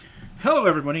Hello,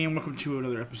 everybody, and welcome to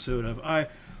another episode of I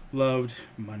Loved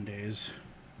Mondays,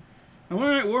 a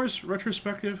Monday Night Wars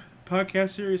retrospective podcast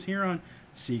series here on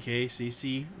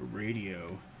CKCC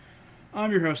Radio.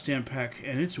 I'm your host, Dan Peck,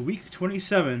 and it's week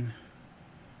 27,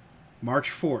 March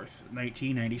 4th,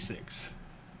 1996.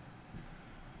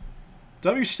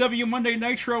 WCW Monday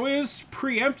Nitro is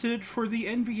preempted for the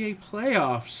NBA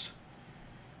playoffs.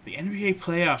 The NBA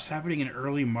playoffs happening in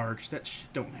early March. That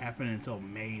shit don't happen until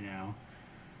May now.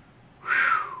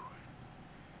 Whew.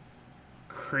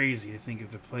 Crazy to think if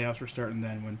the playoffs were starting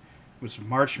then when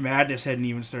March Madness hadn't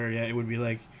even started yet. It would be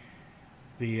like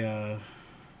the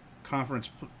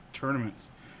conference tournaments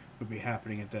would be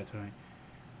happening at that time.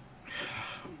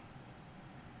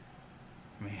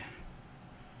 Man.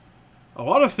 A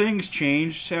lot of things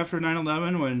changed after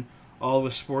 9/11 when all the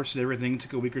sports and everything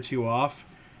took a week or two off,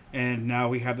 and now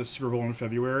we have the Super Bowl in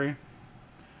February.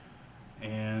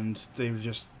 And they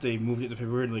moved it to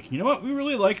February. And like, you know what? We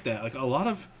really like that. Like, a lot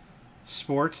of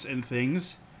sports and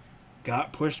things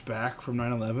got pushed back from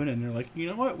 9/11, and they're like, you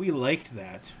know what? We liked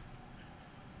that.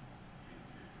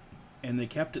 And they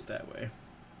kept it that way.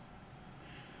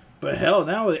 But hell,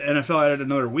 now the NFL added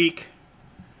another week.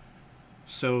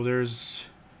 So there's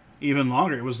even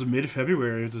longer. It was the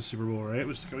mid-February of the Super Bowl, right? It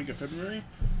was the second week of February?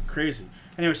 Crazy.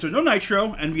 Anyway, so no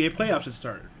Nitro. NBA playoffs had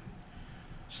started.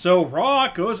 So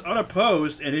Raw goes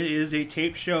unopposed, and it is a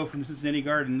taped show from Cincinnati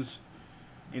Gardens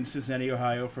in Cincinnati,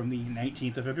 Ohio, from the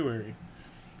 19th of February.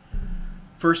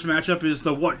 First matchup is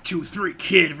the 1-2-3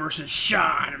 Kid versus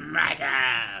Shawn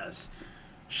Michaels.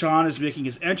 Shawn is making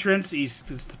his entrance. It's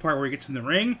the part where he gets in the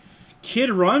ring. Kid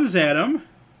runs at him,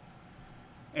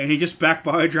 and he just back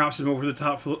body drops him over the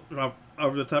top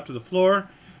to the floor,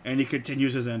 and he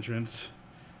continues his entrance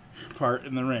part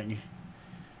in the ring.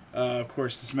 Of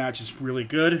course, this match is really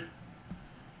good.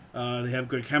 They have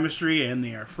good chemistry, and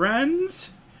they are friends.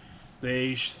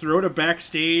 They throw to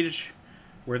backstage,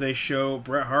 where they show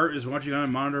Bret Hart is watching on a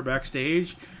monitor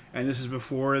backstage, and this is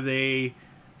before they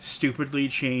stupidly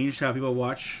changed how people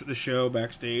watch the show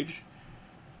backstage.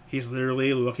 He's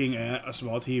literally looking at a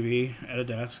small TV at a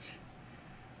desk,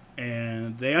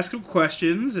 and they ask him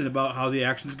questions and about how the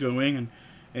action's going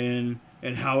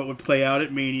and how it would play out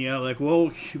at Mania. Like, well,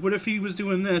 what if he was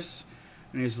doing this?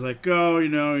 And he's like, oh, you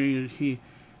know, he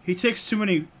takes too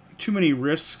many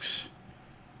risks,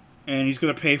 and he's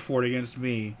going to pay for it against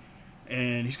me,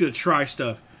 and he's going to try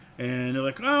stuff. And they're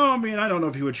like, oh, man, I don't know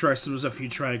if he would try some stuff he'd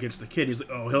try against the Kid. He's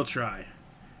like, oh, he'll try.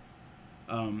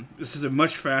 This is a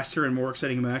much faster and more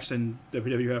exciting match than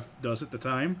WWF does at the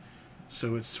time,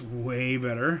 so it's way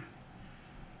better.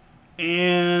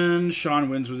 And Shawn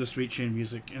wins with a sweet chin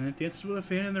music, and then dances with a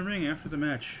fan in the ring after the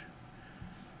match.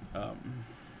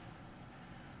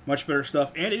 Much better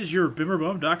stuff. And it is your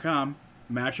BimmerBum.com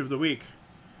match of the week.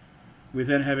 We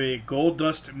then have a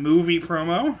Goldust movie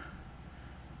promo.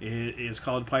 It is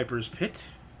called Piper's Pit,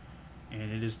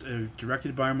 and it is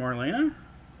directed by Marlena,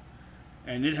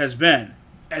 and it has been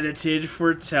edited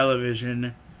for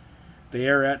television. They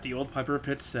are at the old Piper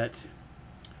Pit set.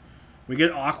 We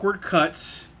get awkward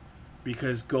cuts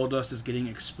because Goldust is getting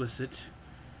explicit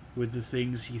with the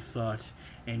things he thought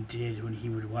and did when he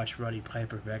would watch Roddy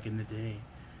Piper back in the day.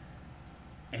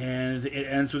 And it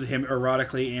ends with him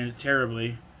erotically and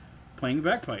terribly playing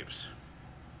bagpipes.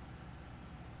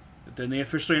 But then they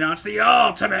officially announce the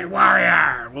Ultimate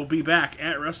Warrior will be back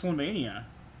at WrestleMania.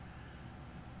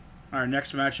 Our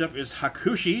next matchup is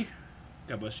Hakushi,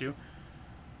 God bless you,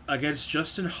 against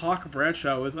Justin Hawk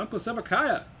Bradshaw with Uncle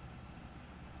Zebekiah.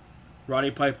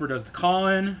 Roddy Piper does the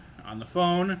call-in on the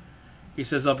phone. He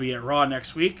says, I'll be at Raw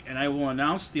next week, and I will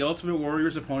announce the Ultimate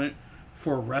Warrior's opponent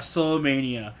for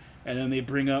WrestleMania. And then they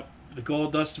bring up the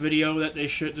Goldust video that they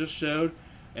just showed,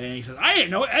 and he says, I didn't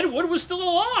know Ed Wood was still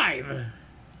alive. And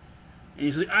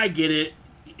he's like, I get it.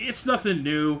 It's nothing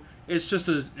new. It's just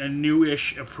a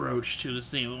new-ish approach to the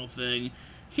same little thing.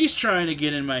 He's trying to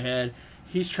get in my head.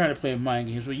 He's trying to play mind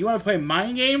games. Well, you want to play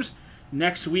mind games?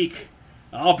 Next week,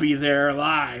 I'll be there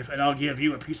live, and I'll give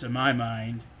you a piece of my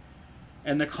mind.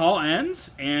 And the call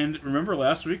ends, and remember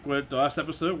last week, the last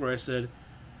episode, where I said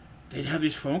they'd have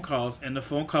these phone calls, and the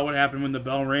phone call would happen when the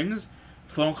bell rings.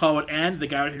 Phone call would end, the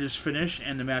guy would just finish,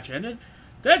 and the match ended.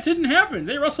 That didn't happen.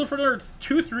 They wrestled for another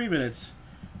 2-3 minutes.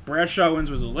 Bradshaw wins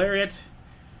with a lariat,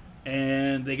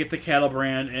 and they get the cattle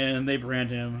brand, and they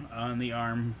brand him on the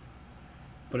arm.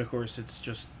 But of course, it's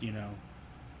just,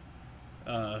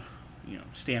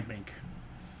 stamp ink.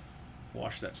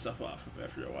 Wash that stuff off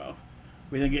after a while.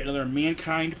 We then get another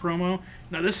Mankind promo.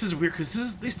 Now this is weird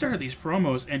because they started these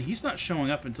promos and he's not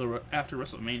showing up until after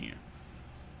WrestleMania,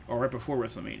 or right before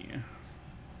WrestleMania.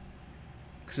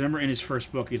 Because I remember in his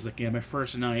first book, he's like, yeah, my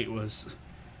first night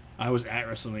I was at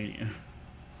WrestleMania.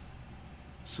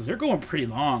 So they're going pretty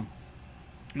long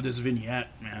with this vignette,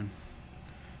 man.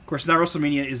 Of course, now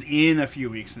WrestleMania is in a few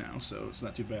weeks now, so it's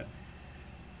not too bad.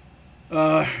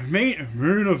 Main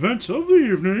event of the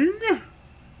evening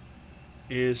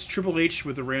is Triple H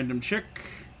with a random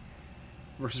chick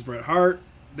versus Bret Hart.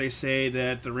 They say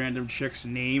that the random chick's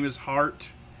name is Hart.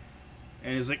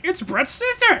 And he's like, it's Bret's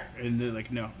sister! And they're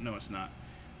like, no, it's not.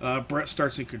 Bret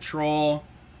starts in control.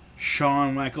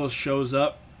 Shawn Michaels shows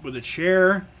up with a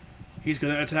chair. He's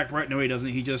going to attack Bret. No, he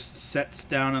doesn't. He just sits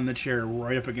down on the chair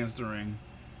right up against the ring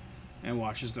and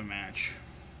watches the match.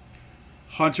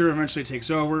 Hunter eventually takes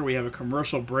over. We have a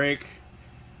commercial break.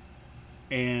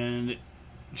 And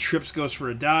Trips goes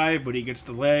for a dive, but he gets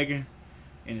the leg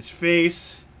in his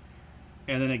face.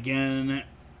 And then again,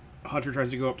 Hunter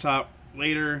tries to go up top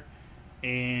later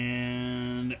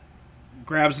and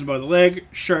grabs him by the leg.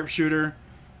 Sharpshooter.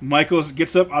 Michaels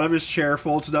gets up out of his chair,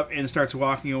 folds it up, and starts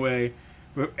walking away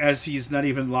as he's not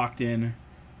even locked in.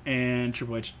 And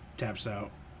Triple H taps out.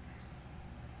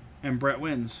 And Bret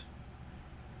wins.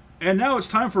 And now it's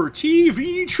time for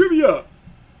TV trivia.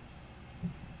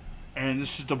 And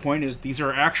this is the point is these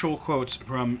are actual quotes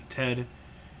from Ted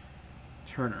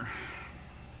Turner.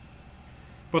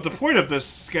 But the point of this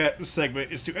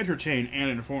segment is to entertain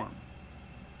and inform.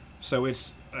 So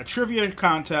it's a trivia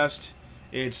contest.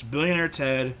 It's Billionaire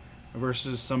Ted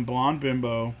versus some blonde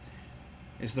bimbo.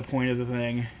 Is the point of the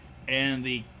thing. And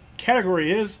the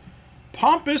category is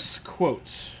pompous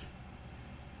quotes.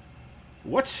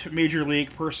 What Major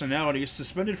League personality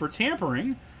suspended for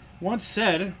tampering once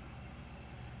said,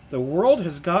 "The world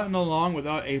has gotten along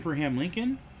without Abraham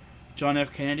Lincoln, John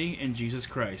F. Kennedy, and Jesus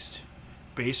Christ.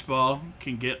 Baseball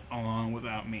can get along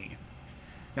without me."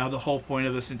 Now, the whole point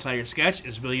of this entire sketch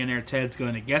is Billionaire Ted's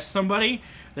going to guess somebody.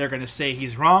 They're going to say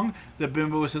he's wrong. The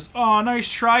bimbo says, "Oh,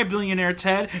 nice try, Billionaire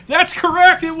Ted." "That's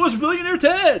correct. It was Billionaire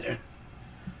Ted."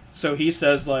 So he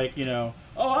says, like, "Oh,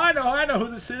 I know who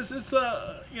this is. It's,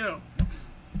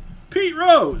 Pete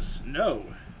Rose." "No."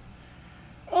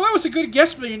 "Oh, that was a good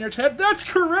guess, Billionaire Ted." "That's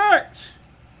correct."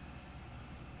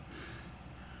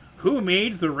 Who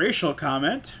made the racial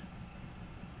comment?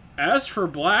 "As for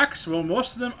blacks, well,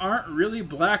 most of them aren't really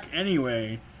black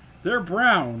anyway. They're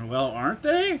brown." "Well, aren't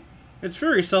they? It's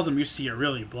very seldom you see a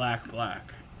really black.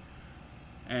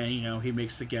 And, he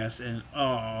makes the guess, and,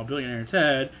 oh, Billionaire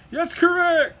Ted. "That's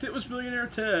correct. It was Billionaire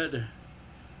Ted."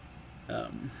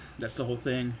 That's the whole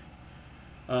thing.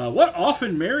 What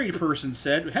often married person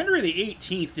said Henry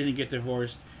XVIII didn't get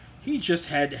divorced. He just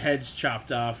had heads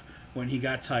chopped off when he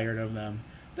got tired of them.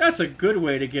 That's a good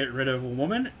way to get rid of a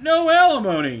woman. No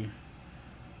alimony.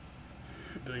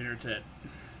 Billionaire Ted.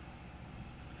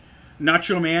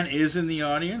 Nacho Man is in the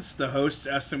audience. The hosts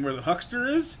asked him where the huckster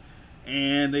is,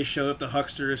 and they show that the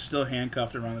huckster is still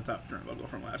handcuffed around the top turnbuckle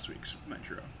from last week's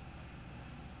Nitro.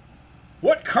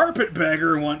 What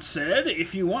carpetbagger once said,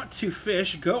 "If you want to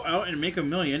fish, go out and make $1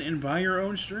 million and buy your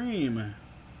own stream."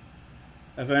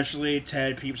 Eventually,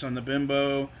 Ted peeps on the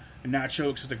bimbo. Nacho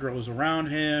looks at the girls around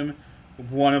him.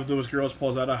 One of those girls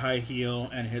pulls out a high heel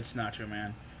and hits Nacho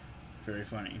Man. Very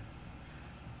funny.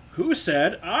 Who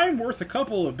said, "I'm worth a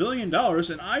couple of $1 billion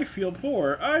and I feel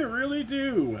poor. I really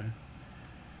do."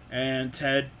 And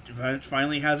Ted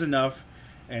finally has enough.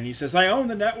 And he says, "I own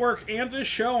the network and this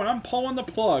show and I'm pulling the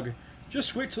plug.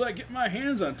 Just wait till I get my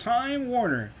hands on Time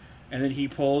Warner." And then he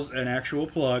pulls an actual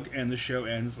plug and the show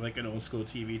ends like an old school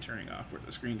TV turning off where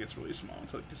the screen gets really small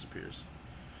until it disappears.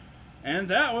 And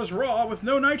that was Raw with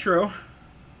no Nitro.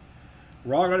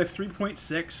 Raw got a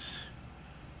 3.6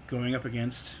 going up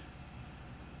against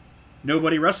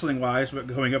nobody wrestling-wise, but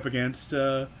going up against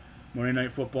Monday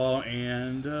Night Football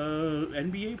and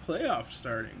NBA playoffs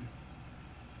starting.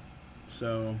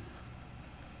 So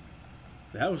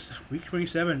that was week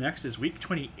 27. Next is week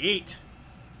 28.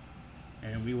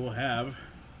 And we will have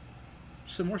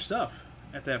some more stuff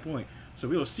at that point. So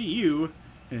we will see you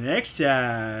next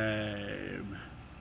time.